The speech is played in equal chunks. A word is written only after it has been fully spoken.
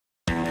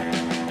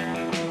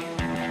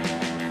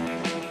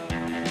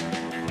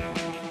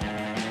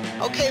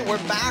Okay, we're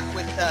back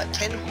with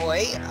Ken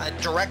Hui,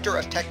 Director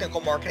of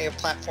Technical Marketing of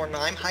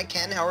Platform9. Hi,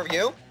 Ken. How are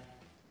you?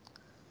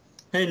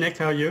 Hey, Nick.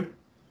 How are you?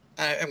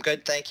 I'm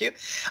good, thank you.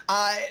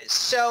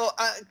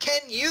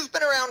 Ken, you've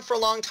been around for a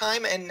long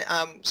time, and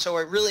so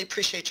I really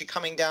appreciate you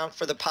coming down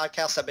for the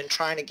podcast. I've been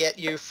trying to get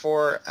you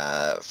for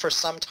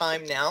some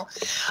time now.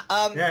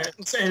 Yeah,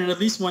 and at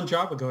least one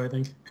job ago, I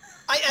think.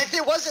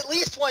 It was at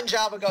least one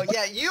job ago.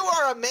 Yeah, you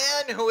are a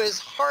man who is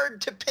hard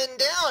to pin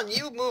down.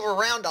 You move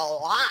around a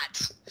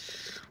lot.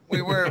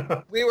 We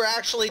were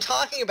actually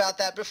talking about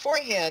that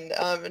beforehand.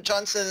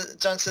 John says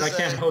I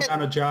can't hold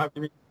down a job.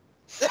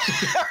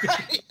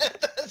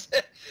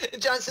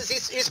 John says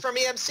he's from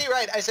EMC,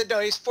 right? I said no,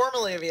 he's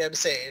formerly of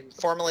EMC, and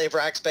formerly of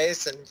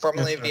Rackspace, and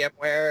formerly of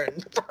VMware,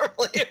 and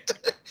formerly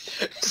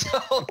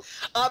of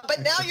but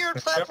now you're at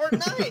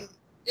Platform9.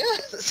 Yeah.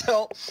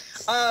 So,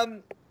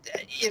 and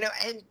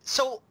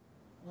so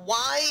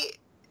why?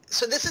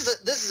 So this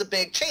is a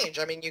big change.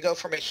 I mean, you go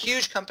from a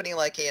huge company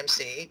like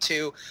EMC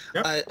to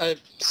a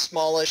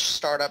smallish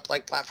startup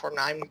like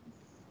Platform9.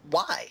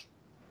 Why?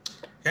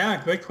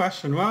 Yeah, great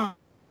question. Well,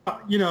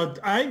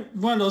 I'm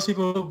one of those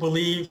people who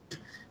believe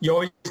you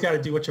always got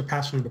to do what you're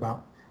passionate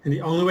about. And the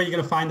only way you're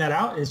going to find that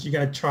out is you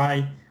got to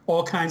try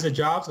all kinds of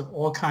jobs of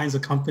all kinds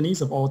of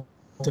companies of all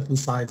different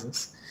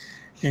sizes.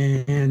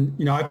 And,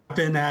 I've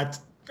been at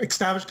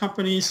established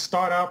companies,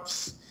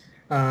 startups,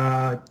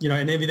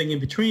 and everything in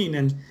between.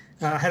 And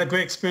I had a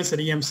great experience at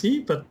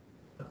EMC, but,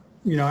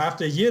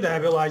 after a year that I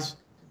realized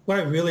what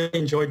I really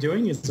enjoy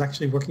doing is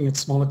actually working at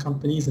smaller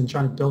companies and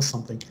trying to build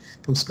something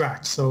from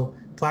scratch. So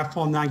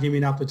Platform9 gave me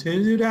an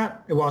opportunity to do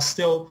that while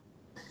still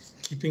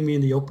keeping me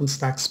in the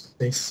OpenStack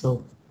space.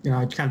 So,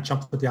 I kind of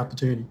jumped at the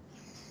opportunity.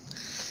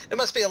 It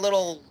must be a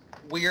little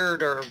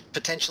weird or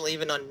potentially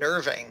even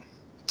unnerving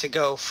to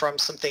go from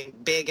something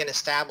big and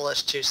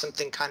established to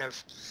something kind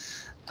of,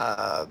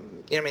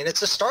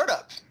 it's a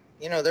startup.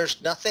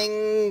 There's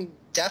nothing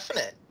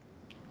definite.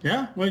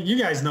 Yeah, well, you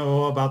guys know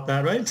all about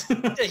that, right?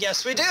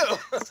 Yes, we do.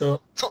 So,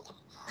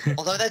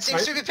 although that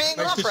seems to be paying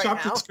off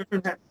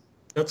right now.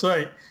 That's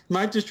right.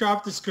 My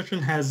job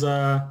description has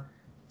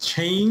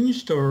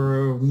changed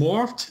or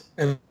morphed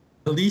at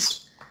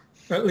least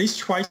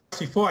twice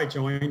before I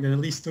joined, and at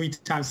least 3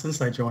 times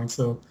since I joined.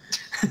 So,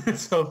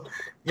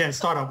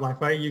 startup life,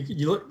 right?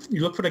 You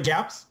look for the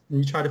gaps and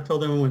you try to fill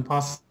them when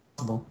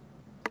possible.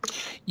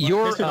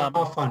 It's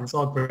all fun. It's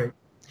all great.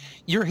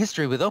 Your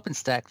history with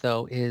OpenStack,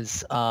 though,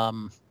 is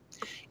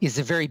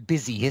a very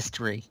busy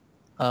history.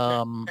 Hey,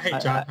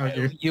 John, how are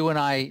you? You and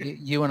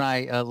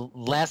I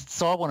last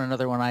saw one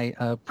another when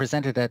I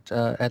presented at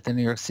the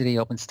New York City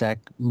OpenStack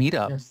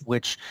meetup, yes,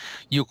 which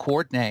you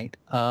coordinate,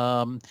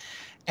 and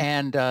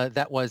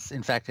that was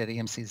in fact at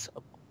EMC's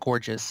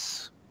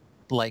gorgeous,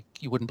 like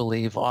you wouldn't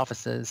believe,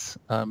 offices.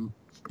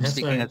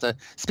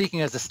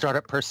 Speaking as a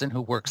startup person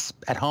who works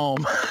at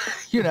home,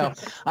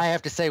 I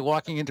have to say,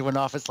 walking into an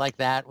office like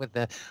that with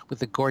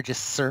the gorgeous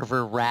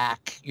server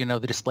rack, the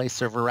display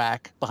server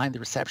rack behind the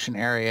reception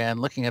area, and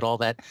looking at all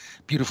that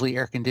beautifully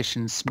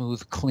air-conditioned,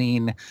 smooth,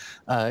 clean,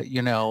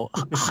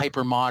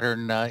 hyper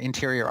modern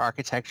interior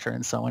architecture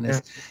and so on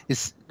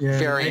is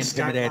very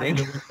intimidating.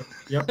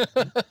 Yep.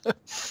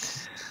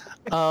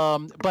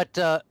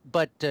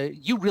 But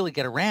you really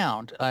get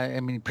around. I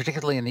mean,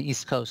 particularly in the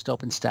East Coast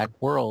OpenStack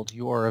world,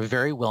 you are a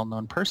very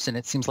well-known person.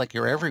 It seems like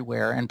you're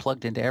everywhere and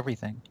plugged into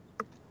everything.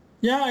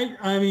 Yeah,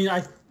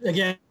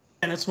 again,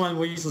 that's one of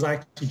the reasons I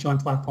actually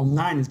joined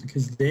Platform9 is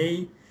because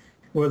they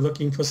were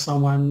looking for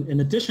someone,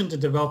 in addition to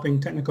developing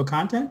technical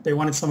content, they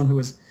wanted someone who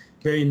was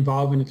very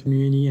involved in the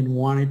community and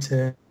wanted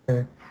to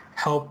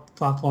help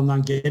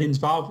Platform9 get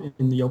involved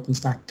in the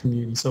OpenStack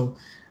community. So,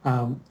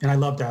 and I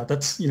love that.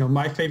 That's,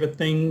 my favorite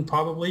thing,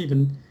 probably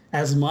even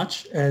as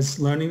much as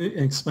learning and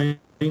explaining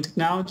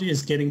technology,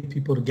 is getting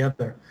people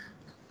together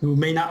who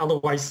may not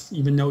otherwise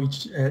even know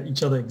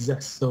each other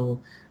exists. So,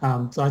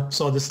 so I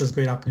saw this as a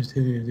great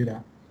opportunity to do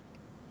that.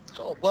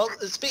 Cool. Well,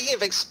 speaking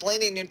of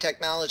explaining new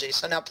technology,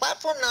 so now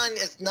Platform9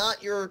 is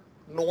not your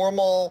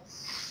normal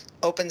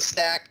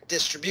OpenStack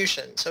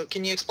distribution. So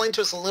can you explain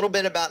to us a little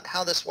bit about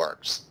how this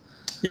works?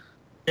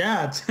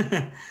 Yeah.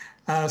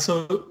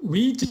 So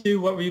we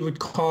do what we would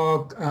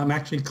call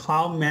actually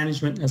cloud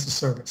management as a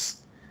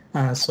service.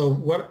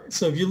 So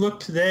if you look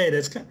today,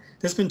 there's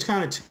been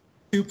kind of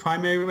two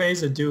primary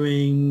ways of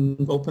doing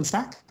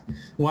OpenStack.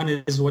 One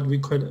is what we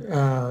could,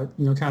 kind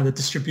of the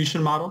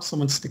distribution model.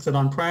 Someone sticks it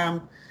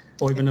on-prem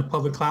or even a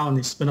public cloud, and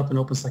they spin up an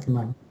OpenStack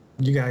environment.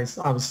 You guys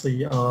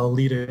obviously are a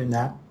leader in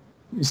that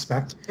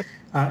respect.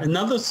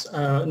 Another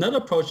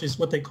approach is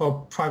what they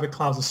call private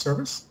cloud as a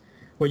service,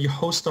 where you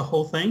host the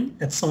whole thing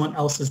at someone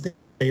else's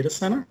data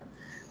center.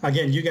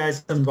 Again, you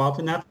guys are involved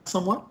in that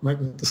somewhat, right,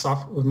 with the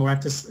software, with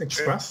Morantis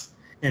Express,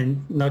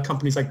 and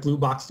companies like Blue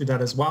Box do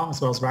that as well as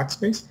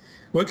Rackspace.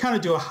 We kind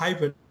of do a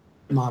hybrid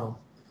model.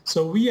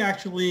 So we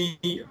actually,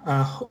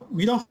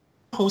 we don't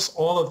host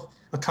all of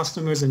a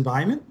customer's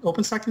environment,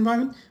 OpenStack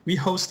environment. We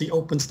host the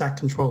OpenStack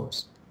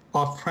controllers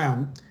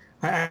off-prem,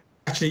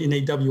 actually in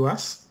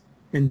AWS,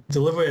 and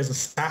deliver it as a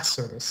SaaS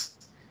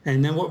service.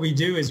 And then what we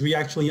do is we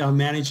actually are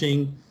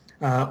managing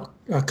a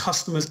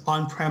customer's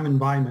on-prem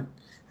environment.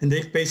 And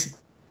they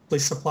basically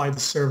supply the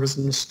servers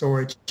and the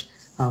storage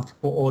for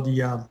all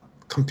the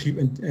compute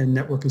and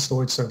network and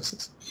storage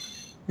services.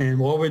 And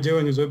what we're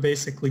doing is we're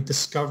basically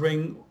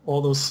discovering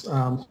all those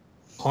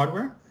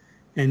hardware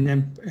and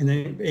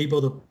then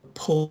able to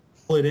pull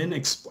it in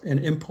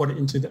and import it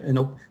into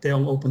their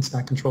own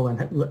OpenStack controller.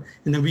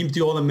 And then we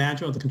do all the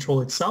management of the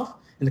controller itself,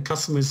 and the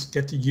customers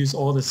get to use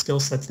all the skill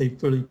sets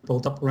they've really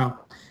built up around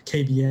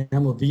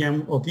KVM or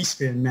VM or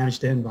vSphere and manage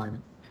their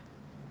environment.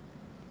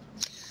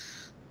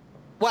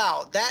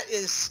 Wow, that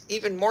is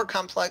even more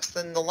complex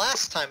than the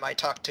last time I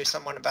talked to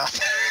someone about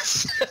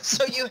this.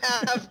 So you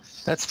have...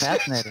 That's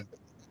fascinating.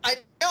 I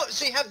know.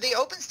 So you have the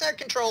OpenStack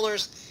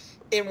controllers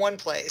in one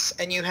place,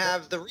 and you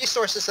have the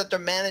resources that they're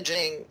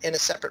managing in a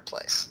separate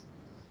place.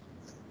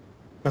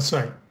 That's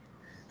right.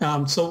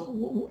 And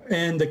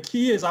the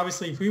key is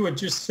obviously if we were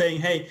just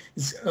saying, hey,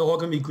 it's all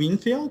going to be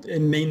greenfield,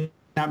 it may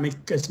not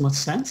make as much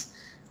sense.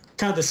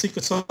 Kind of the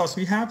secret sauce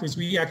we have is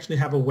we actually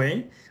have a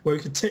way where a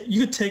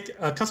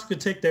customer could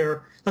take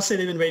their, let's say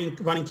they've been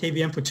running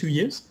KVM for 2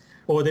 years,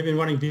 or they've been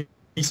running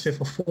vSphere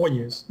for 4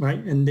 years, right?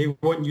 And they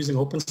weren't using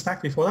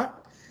OpenStack before that.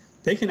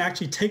 They can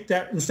actually take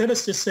that, instead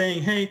of just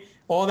saying, hey,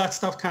 all that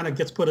stuff kind of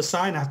gets put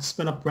aside and I have to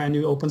spin up brand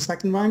new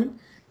OpenStack environment.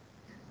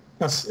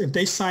 If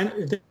they sign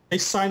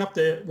up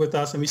with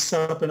us and we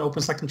set up an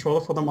OpenStack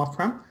controller for them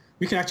off-prem,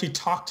 we can actually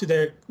talk to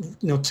their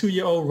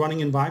 2-year-old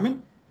running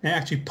environment and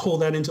actually pull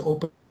that into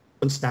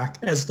OpenStack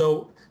as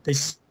though they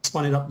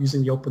spun it up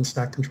using the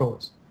OpenStack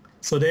controllers.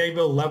 So they're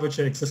able to leverage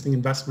their existing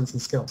investments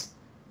and skills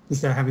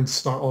instead of having to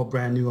start all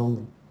brand new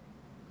only.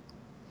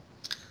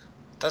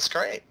 That's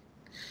great.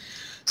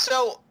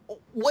 So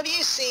what do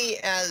you see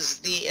as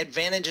the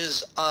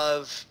advantages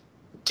of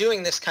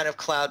doing this kind of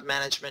cloud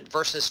management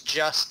versus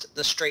just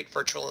the straight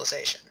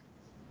virtualization?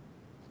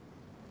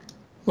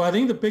 Well, I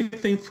think the big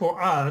thing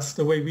for us,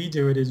 the way we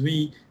do it is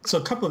so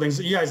a couple of things.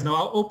 You guys know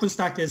our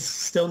OpenStack is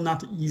still not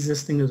the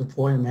easiest thing to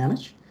deploy and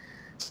manage.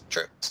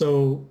 True.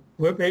 So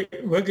we're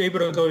able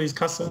to go to these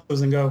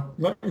customers and go,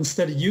 well,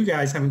 instead of you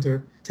guys having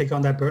to take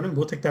on that burden,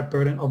 we'll take that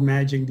burden of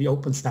managing the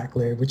OpenStack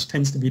layer, which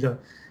tends to be the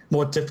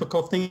more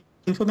difficult thing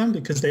for them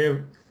because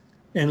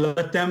and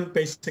let them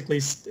basically,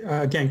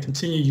 again,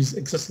 continue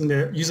using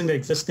their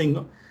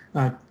existing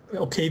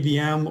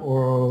KVM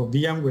or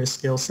VMware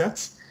skill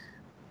sets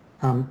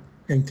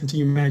and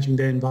continue managing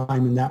their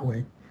environment that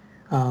way.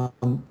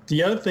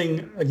 The other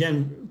thing,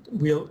 again,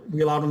 we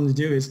allow them to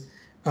do is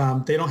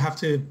they don't have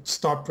to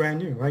start brand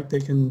new, right? They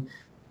can,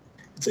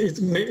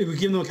 we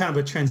give them kind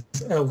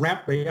of a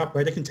ramp way up,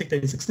 right? They can take their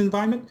existing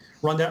environment,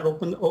 run that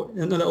in the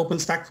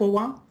OpenStack for a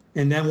while,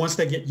 and then once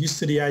they get used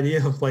to the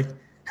idea of like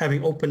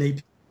having open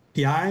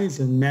APIs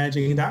and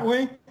managing it that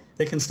way,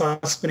 they can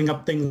start spinning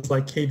up things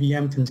like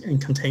KVM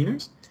and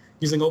containers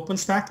using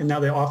OpenStack, and now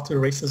they're off to the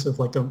races with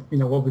like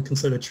what we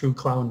consider a true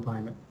cloud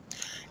environment.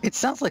 It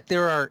sounds like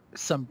there are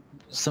some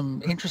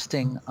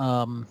interesting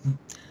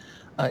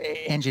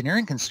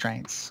engineering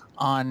constraints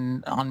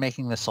on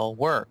making this all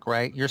work,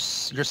 right? You're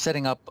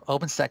setting up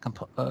OpenStack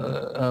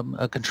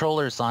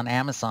controllers on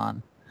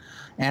Amazon,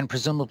 and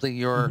presumably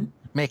you're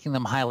making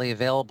them highly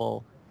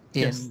available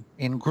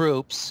in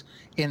groups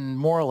in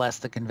more or less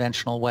the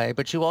conventional way.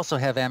 But you also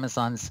have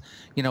Amazon's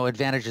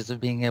advantages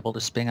of being able to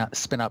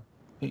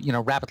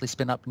rapidly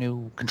spin up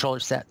new controller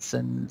sets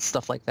and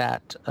stuff like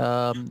that,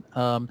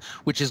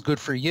 which is good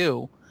for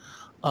you.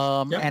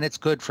 And it's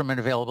good from an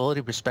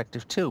availability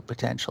perspective too,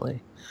 potentially.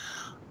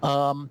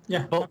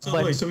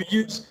 Absolutely. So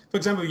for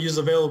example, we use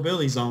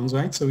availability zones,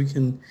 right? So we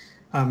can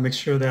make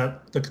sure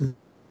that the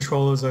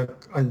controllers are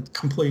in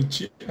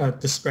complete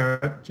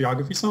disparate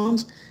geography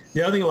zones.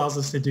 The other thing it allows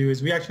us to do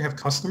is we actually have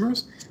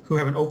customers who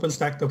have an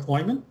OpenStack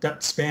deployment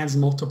that spans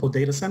multiple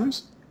data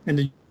centers, and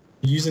they're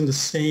using the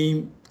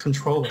same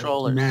controller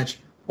to match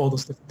all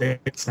those different data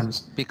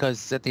centers.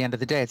 Because at the end of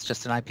the day, it's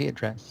just an IP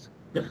address.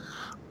 Yep.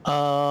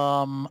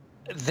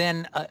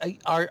 Then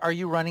are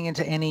you running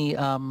into any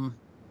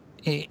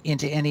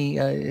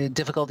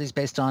difficulties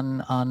based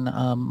on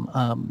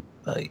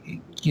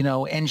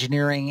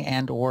engineering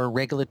and or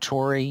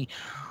regulatory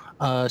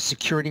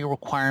security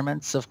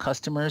requirements of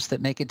customers that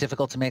make it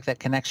difficult to make that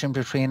connection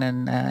between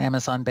an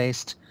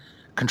Amazon-based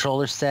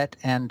controller set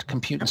and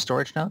compute and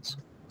storage nodes?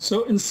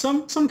 So in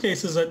some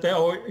cases,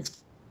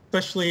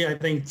 especially I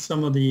think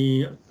some of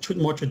the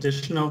more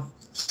traditional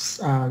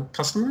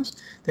customers,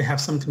 they have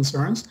some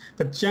concerns.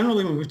 But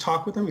generally, when we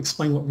talk with them,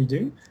 explain what we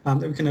do,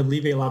 that we can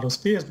alleviate a lot of those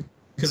fears.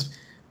 Because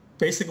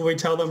basically what we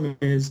tell them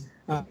is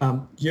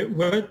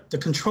the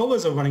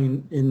controllers are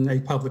running in a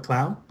public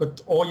cloud,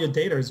 but all your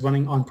data is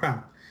running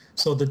on-prem.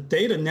 So the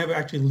data never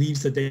actually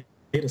leaves the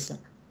data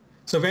center.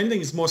 So if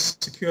anything, it's more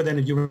secure than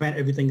if you ran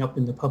everything up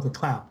in the public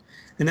cloud.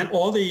 And then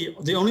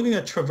the only thing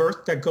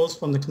that goes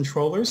from the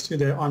controllers to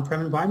the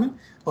on-prem environment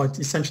are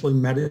essentially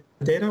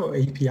metadata or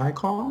API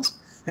calls,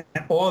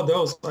 and all of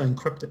those are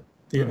encrypted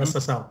via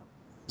SSL.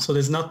 So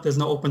there's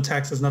no open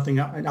text, there's nothing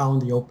out in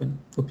the open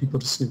for people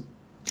to snoop.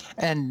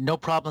 And no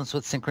problems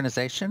with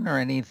synchronization or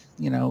any,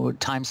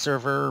 time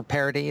server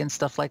parity and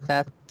stuff like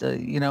that,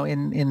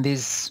 in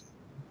these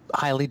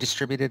highly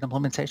distributed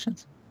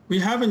implementations? We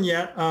haven't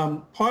yet.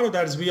 Part of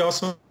that is we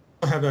also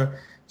have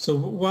so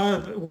one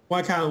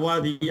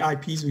of the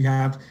IPs we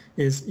have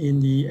is in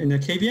the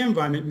KVM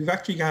environment, we've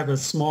actually got a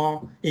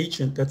small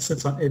agent that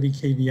sits on every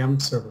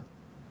KVM server.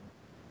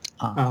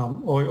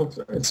 Or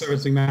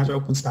service we manage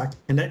OpenStack.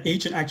 And that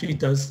agent actually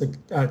does the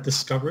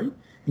discovery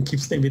and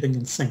keeps everything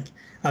in sync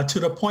to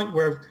the point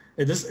where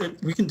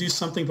we can do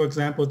something, for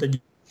example, that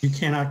you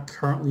cannot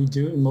currently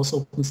do in most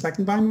OpenStack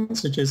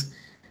environments, which is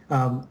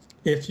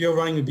if you're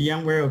running a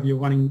VMware or if you're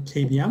running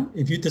KVM,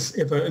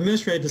 if an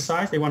administrator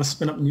decides they want to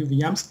spin up new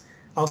VMs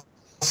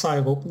outside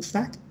of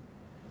OpenStack,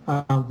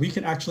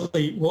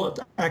 we'll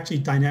actually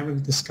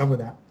dynamically discover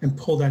that and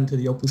pull that into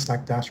the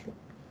OpenStack dashboard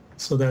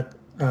so that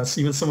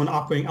so even someone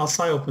operating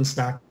outside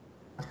OpenStack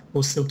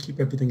will still keep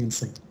everything in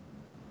sync.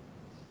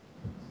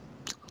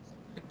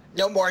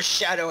 No more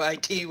shadow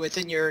IT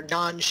within your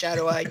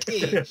non-shadow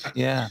IT.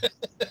 Yeah.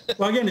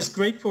 Well, again, it's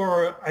great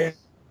for, I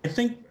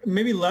think,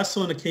 maybe less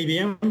so in the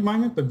KVM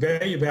environment, but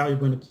very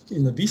valuable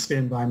in the vSphere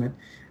environment,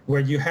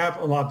 where you have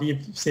a lot of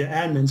vSphere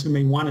admins who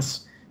may want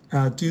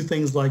to do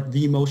things like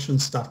vMotion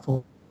stuff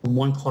from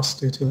one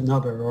cluster to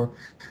another,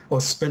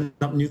 or spin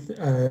up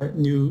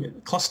new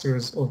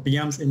clusters or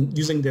VMs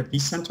using their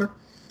vCenter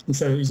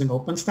instead of using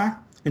OpenStack.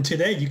 And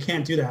today you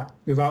can't do that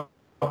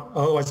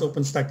otherwise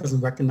OpenStack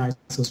doesn't recognize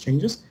those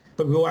changes.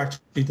 But we will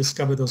actually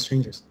discover those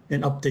changes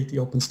and update the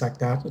OpenStack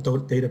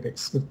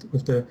database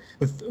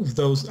with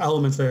those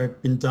elements that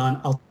have been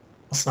done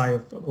outside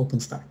of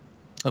OpenStack.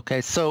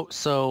 Okay, so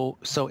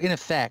in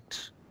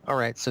effect, all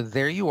right, so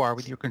there you are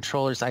with your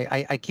controllers.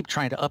 I keep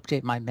trying to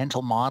update my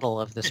mental model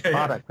of this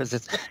product because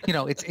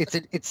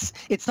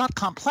it's not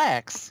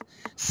complex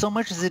so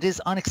much as it is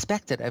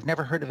unexpected. I've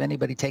never heard of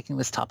anybody taking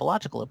this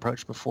topological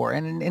approach before,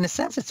 and in a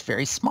sense, it's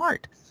very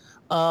smart.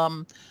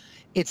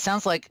 It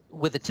sounds like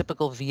with a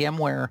typical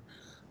VMware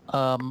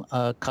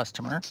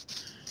customer,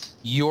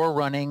 you're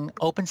running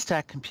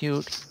OpenStack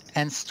compute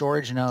and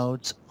storage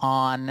nodes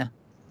on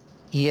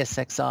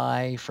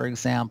ESXi, for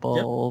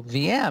example,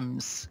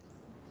 VMs.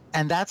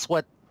 And that's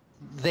what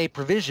they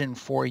provision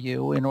for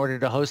you in order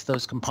to host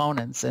those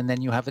components. And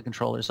then you have the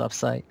controllers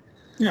offsite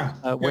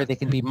where they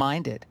can be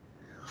minded.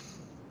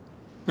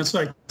 That's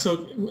right.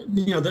 So,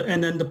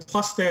 and then the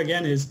plus there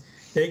again is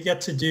they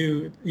get to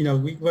do,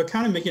 we're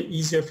kind of making it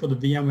easier for the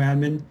VM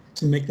admin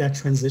to make that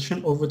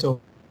transition over to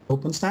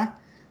OpenStack.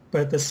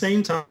 But at the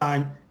same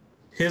time,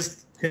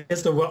 here's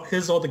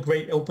all the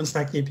great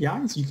OpenStack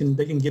APIs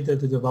they can give to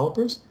the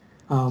developers,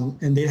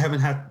 and they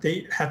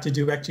have to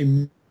do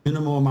actually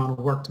minimal amount of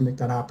work to make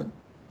that happen.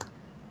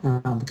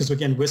 Because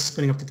again, we're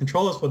spinning up the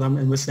controllers for them,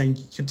 and we're saying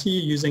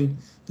continue using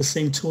the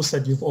same tool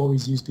set you've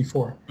always used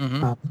before,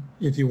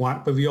 if you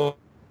want. But we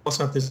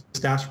also have this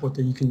dashboard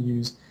that you can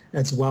use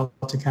as well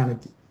to kind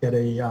of get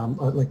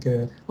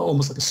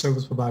almost like a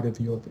service provider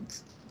view of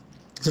things.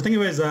 So think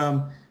of it as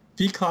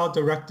vCloud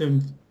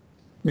Directive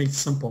made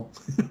simple.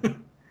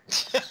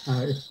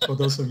 For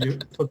those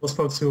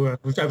folks who have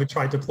ever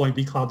tried deploying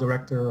vCloud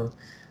Director or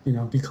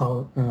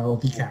vCloud or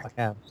vCAC.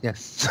 Yeah,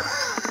 yes.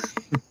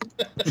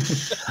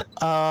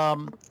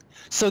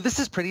 So this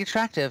is pretty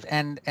attractive,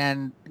 and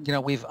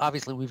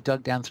we've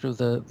dug down through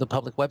the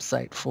public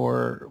website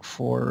for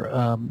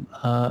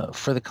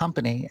the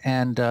company,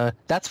 and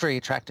that's very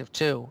attractive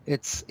too.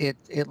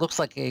 It looks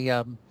like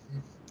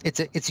it's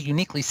a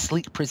uniquely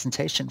sleek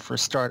presentation for a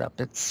startup.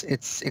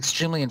 It's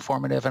extremely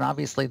informative, and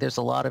obviously there's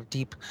a lot of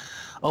deep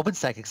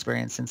OpenStack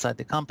experience inside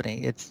the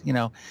company.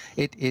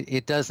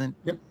 It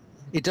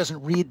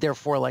doesn't read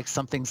therefore like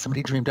something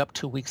somebody dreamed up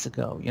 2 weeks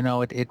ago.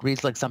 It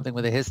reads like something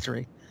with a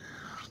history.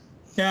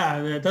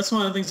 Yeah, that's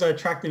one of the things that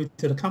attracted me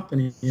to the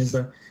company is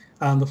that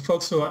the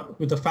folks who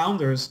the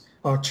founders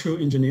are true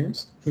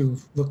engineers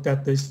who've looked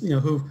at this,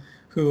 who've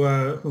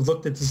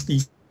looked at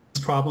these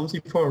problems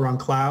before around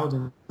cloud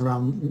and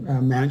around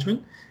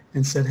management,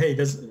 and said, hey,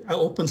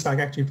 OpenStack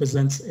actually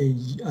presents a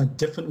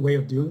different way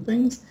of doing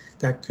things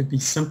that could be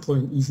simpler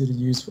and easier to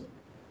use,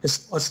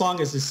 as long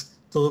as it's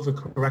delivered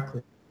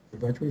correctly,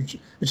 right? Which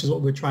is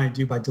what we're trying to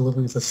do by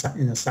delivering it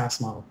in a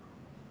SaaS model.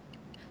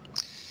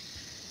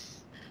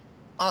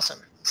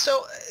 Awesome.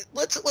 So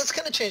let's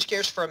kind of change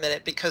gears for a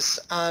minute, because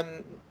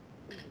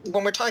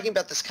when we're talking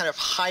about this kind of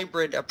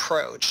hybrid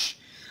approach,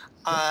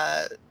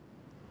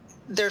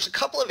 there's a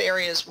couple of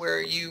areas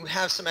where you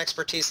have some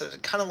expertise that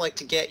I'd kind of like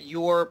to get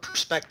your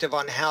perspective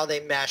on how they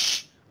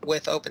mesh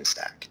with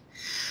OpenStack.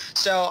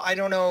 So I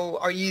don't know,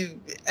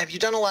 have you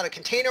done a lot of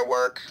container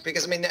work?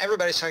 Because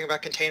everybody's talking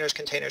about containers.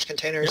 Yep.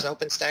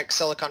 OpenStack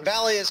Silicon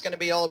Valley is going to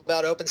be all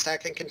about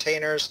OpenStack and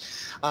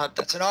containers.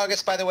 That's in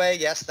August, by the way.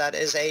 Yes, that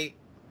is a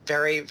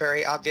very,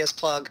 very obvious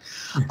plug.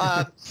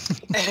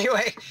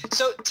 Anyway,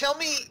 so tell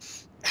me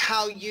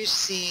how you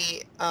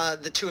see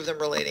the two of them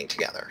relating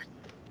together.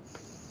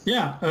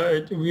 Yeah,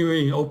 we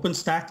mean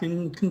OpenStack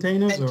and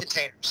containers? And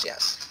containers,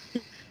 yes.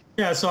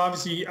 Yeah, so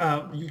obviously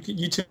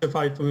you two are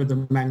probably familiar with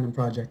the Magnum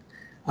project.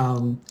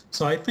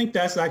 So I think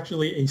that's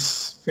actually a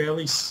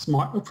fairly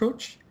smart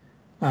approach.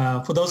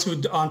 For those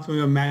who aren't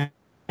familiar,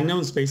 Magnum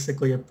is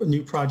basically a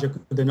new project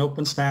within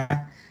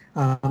OpenStack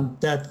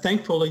that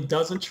thankfully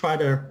doesn't try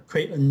to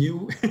create a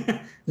new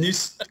new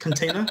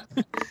container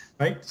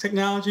right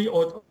technology,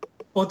 or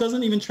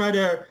doesn't even try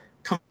to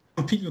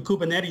compete with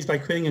Kubernetes by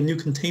creating a new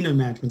container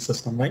management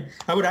system. Right?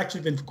 I would actually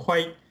have been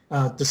quite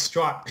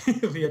distraught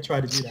if we had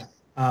tried to do that.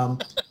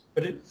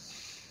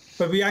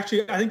 But we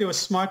actually, I think they were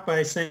smart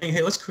by saying,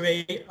 hey, let's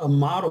create a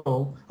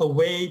model, a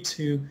way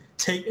to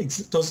take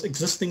those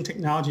existing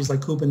technologies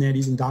like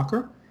Kubernetes and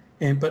Docker,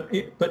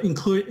 but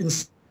include it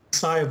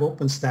inside of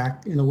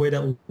OpenStack in a way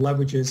that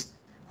leverages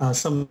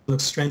some of the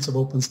strengths of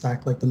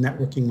OpenStack, like the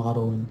networking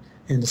model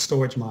and the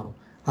storage model.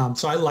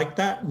 So I like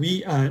that.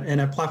 We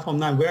and at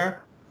Platform9,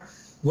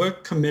 we're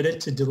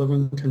committed to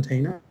delivering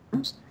containers,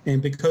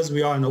 and because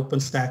we are an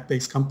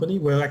OpenStack-based company,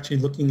 we're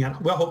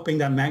hoping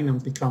that Magnum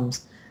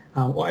becomes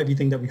or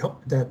everything that we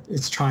hope that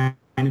it's trying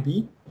to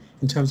be,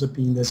 in terms of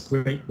being this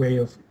great way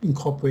of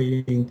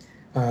incorporating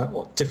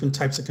different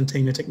types of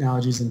container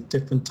technologies and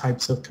different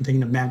types of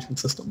container management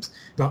systems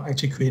without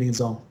actually creating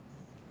its own.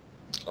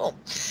 Cool.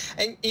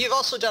 And you've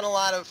also done a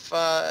lot of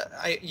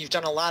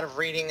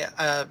writing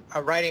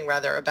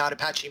about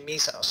Apache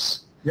Mesos.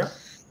 Yeah.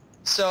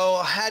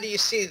 So how do you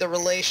see the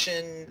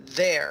relation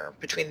there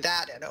between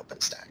that and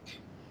OpenStack?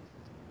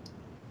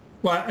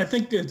 Well, I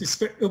think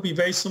it'll be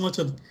very similar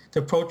to the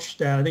approach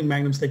that I think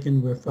Magnum's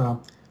taken with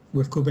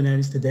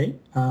Kubernetes today.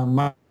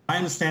 My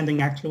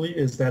understanding actually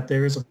is that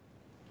there is a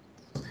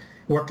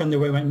work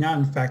underway right now,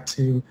 in fact,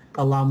 to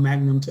allow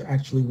Magnum to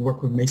actually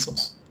work with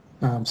Mesos.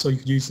 So you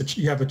could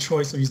you have a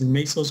choice of using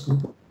Mesos,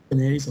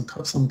 Kubernetes,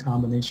 or some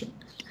combination.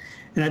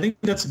 And I think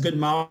that's a good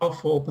model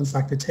for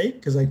OpenStack to take,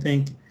 because I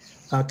think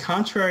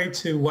contrary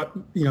to what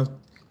you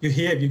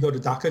hear if you go to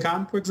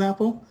DockerCon, for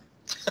example,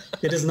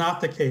 it is not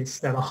the case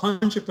that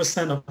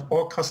 100% of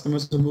all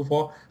customers will move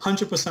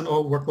 100%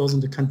 all workloads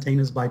into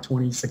containers by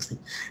 2060.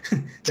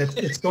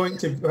 It's going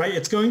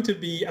to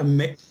be a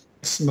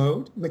mixed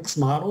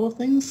model of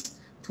things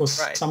for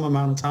some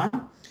amount of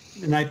time.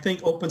 And I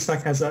think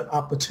OpenStack has that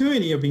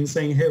opportunity of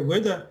saying, hey,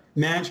 we're the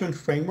management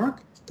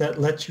framework that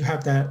lets you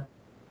have that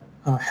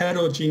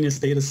heterogeneous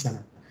data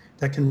center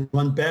that can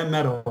run bare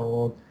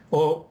metal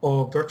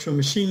or virtual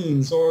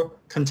machines or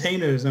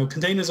containers,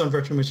 containers on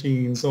virtual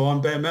machines or on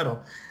bare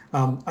metal.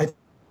 I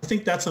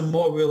think that's a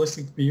more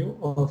realistic view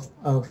of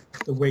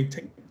the way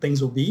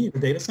things will be in the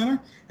data center,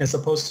 as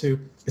opposed to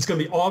it's going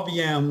to be all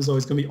VMs or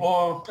it's going to be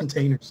all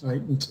containers,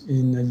 right,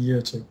 in a year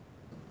or two.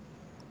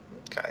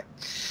 Okay.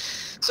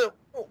 So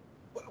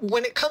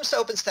when it comes to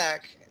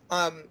OpenStack,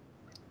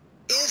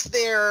 is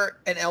there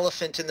an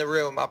elephant in the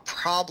room, a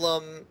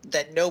problem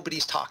that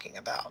nobody's talking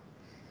about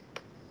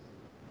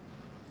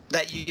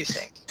that you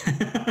think?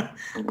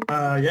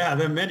 Yeah,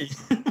 there are many.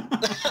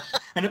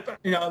 And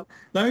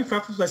let me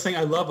preface by saying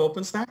I love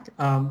OpenStack,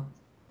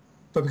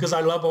 but because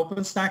I love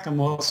OpenStack, I'm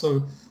also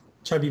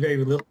trying to be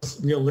very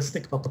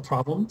realistic about the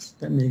problems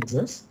that may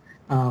exist.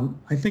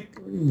 I think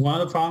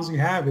one of the problems we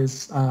have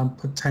is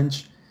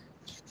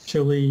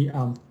potentially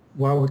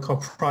what I would call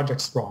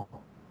project sprawl,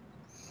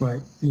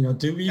 right?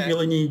 Do we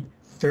really need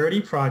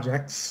 30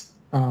 projects,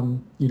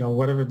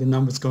 whatever the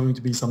number is going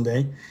to be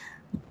someday,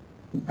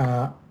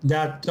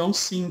 that don't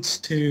seem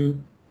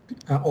to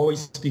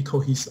always be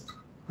cohesive.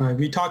 Right?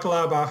 We talk a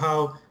lot about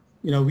how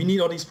we need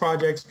all these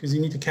projects because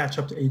you need to catch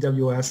up to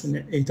AWS, and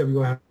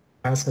AWS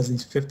has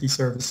these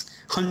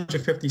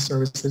 150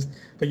 services.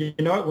 But you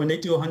know what? When they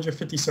do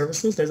 150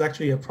 services, there's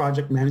actually a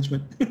project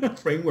management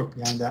framework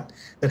behind that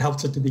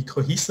helps it to be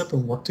cohesive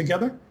and work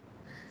together.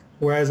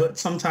 Whereas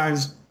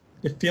sometimes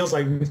it feels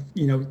like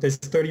there's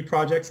 30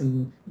 projects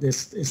and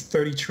there's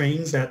 30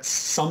 trains that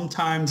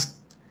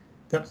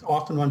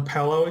often run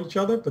parallel to each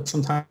other, but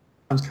sometimes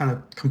kind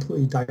of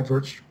completely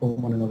diverge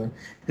from one another.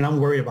 And I'm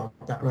worried about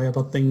that, right?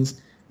 About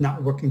things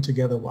not working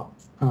together well,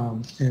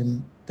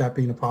 and that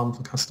being a problem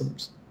for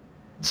customers.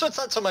 So it's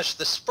not so much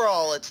the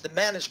sprawl, it's the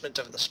management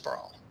of the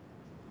sprawl.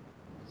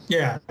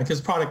 Yeah,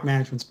 because product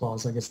management sprawl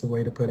is, I guess, the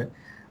way to put it.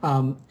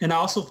 And I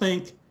also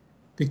think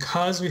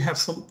because we have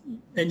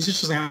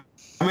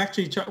I'm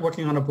actually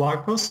working on a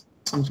blog post,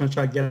 so I'm going to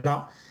try to get it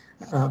out.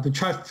 But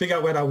try to figure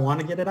out where I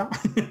want to get it out.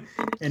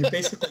 And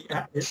basically,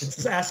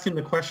 it's asking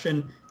the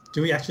question,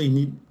 do we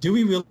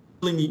really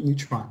need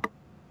Neutron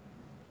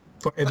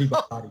for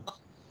everybody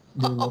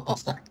doing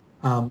OpenStack?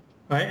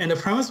 Right? And the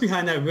premise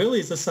behind that really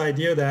is this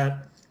idea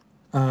that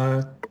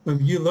when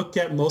you look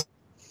at most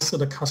of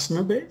the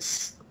customer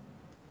base,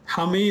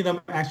 how many of them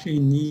actually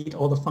need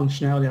all the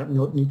functionality that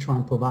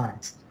Neutron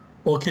provides?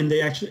 Or can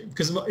they actually,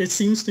 because it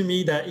seems to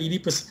me that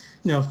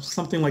 80%,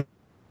 something like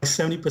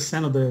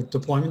 70% of the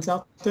deployments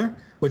out there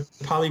would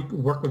probably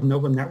work with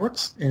Nova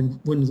networks and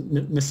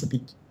wouldn't miss a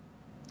beat,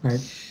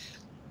 right?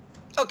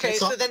 Okay,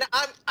 so then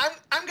I'm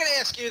going to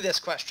ask you this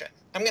question.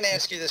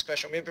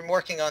 We've been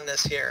working on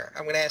this here.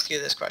 I'm going to ask you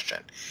this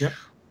question. Yep.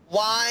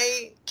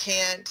 Why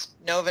can't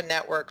Nova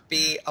Network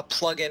be a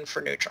plugin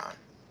for Neutron?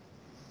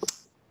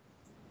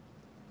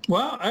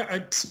 Well, I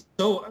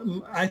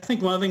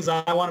think one of the things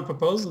I want to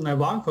propose in my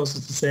blog post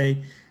is to say,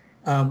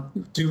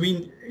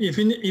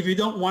 if you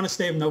don't want to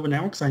stay with Nova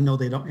Networks, I know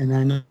they don't, and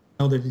I know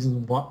the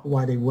reasons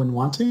why they wouldn't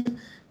want to.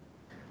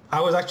 I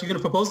was actually going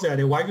to propose the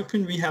idea, why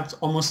couldn't we have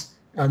almost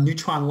a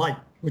Neutron Lite,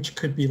 which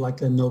could be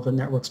like a Nova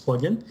Networks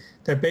plugin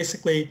that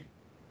basically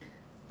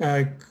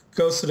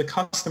goes to the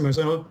customers.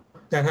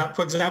 That have,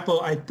 for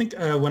example, I think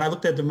when I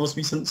looked at the most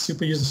recent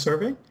super user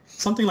survey,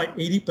 something like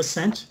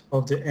 80%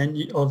 of the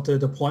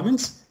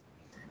deployments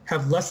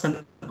have less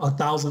than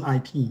 1,000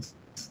 IPs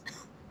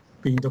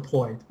being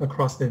deployed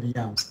across their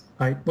VMs.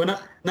 Right? We're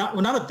not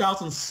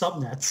 1,000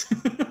 subnets,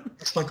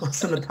 like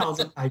less than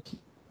 1,000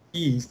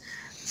 IPs.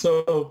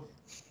 So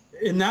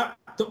in that,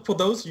 for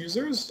those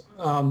users,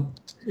 are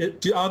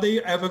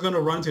they ever going to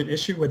run into an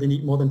issue where they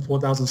need more than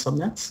 4,000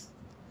 subnets?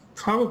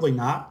 Probably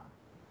not.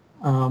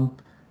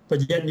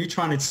 But yet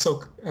Neutron, it's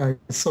so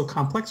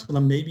complex for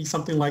them. Maybe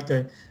something like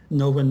a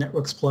Nova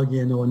Networks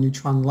plugin or a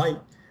Neutron Lite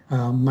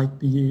might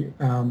be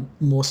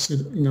more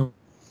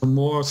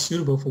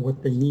suitable for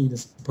what they need,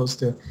 as opposed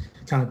to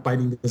kind of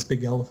biting this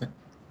big elephant.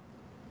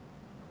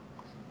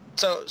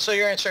 So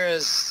your answer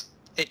is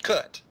it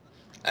could.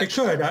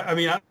 Actually. It could. I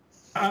mean,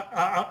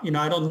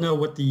 I don't know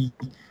what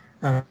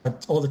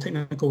all the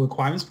technical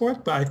requirements for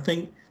it, but I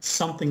think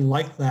something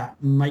like that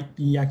might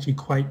be actually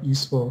quite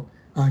useful.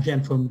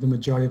 Again, from the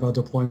majority of our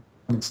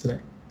deployments today.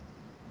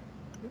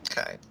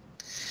 Okay.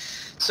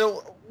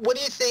 So what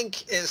do you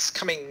think is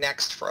coming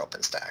next for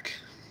OpenStack?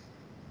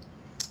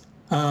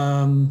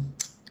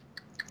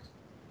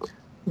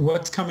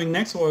 What's coming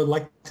next, or I'd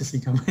like to see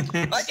coming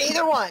next?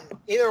 Either one.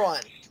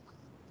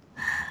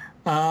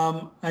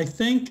 I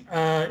think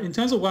in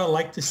terms of what I'd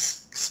like to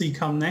see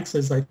come next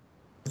is I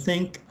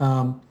think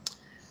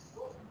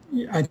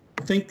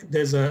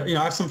there's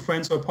I have some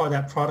friends who are part of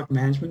that product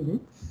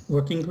management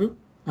working group,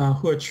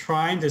 who are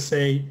trying to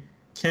say,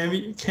 can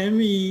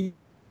we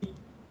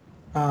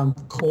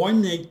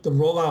coordinate the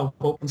rollout of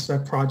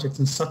OpenStack projects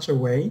in such a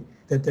way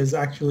that there's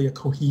actually a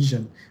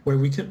cohesion where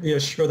we can be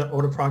assured that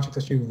all the projects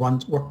actually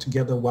work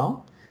together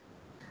well.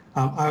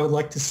 I would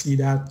like to see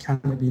that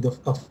kind of be a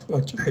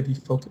heavy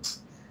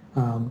focus,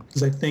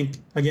 because I think,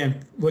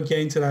 again, we're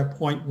getting to that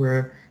point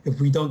where if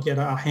we don't get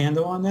our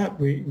handle on that,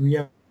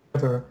 we're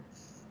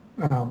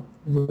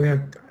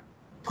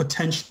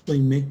potentially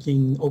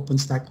making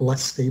OpenStack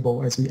less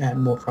stable as we add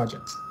more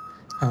projects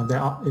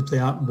if they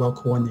aren't well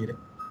coordinated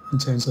in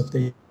terms of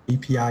the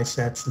API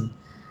sets and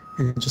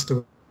just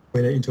the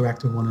way to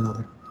interact with one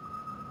another.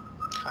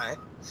 Okay.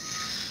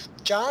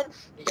 John,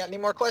 you got any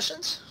more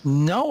questions?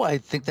 No, I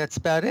think that's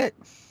about it.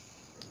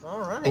 All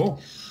right.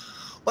 Cool.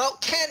 Well,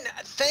 Ken,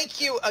 thank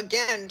you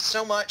again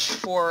so much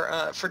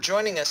for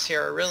joining us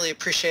here. I really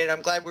appreciate it.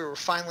 I'm glad we were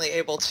finally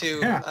able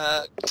to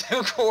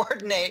to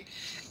coordinate,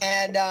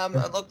 and I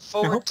look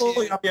forward to.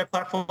 Hopefully, I'll be at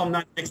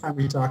Platform9 next time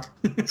we talk.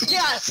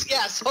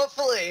 Yes.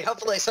 Hopefully.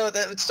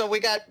 So we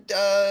got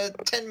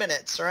 10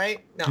 minutes,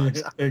 right? No,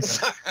 I'm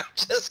sorry. I'm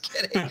just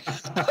kidding.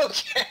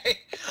 Okay.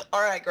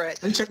 All right,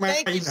 great. Let me check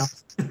my email.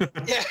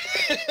 Yeah.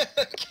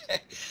 Okay.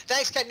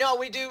 Thanks, Ken. No,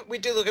 we do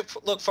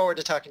look forward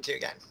to talking to you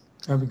again.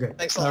 That'd be great.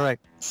 Thanks a lot. All right.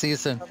 See you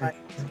soon. Bye-bye.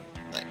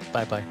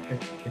 Bye-bye. Okay.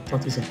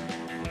 Talk to you soon.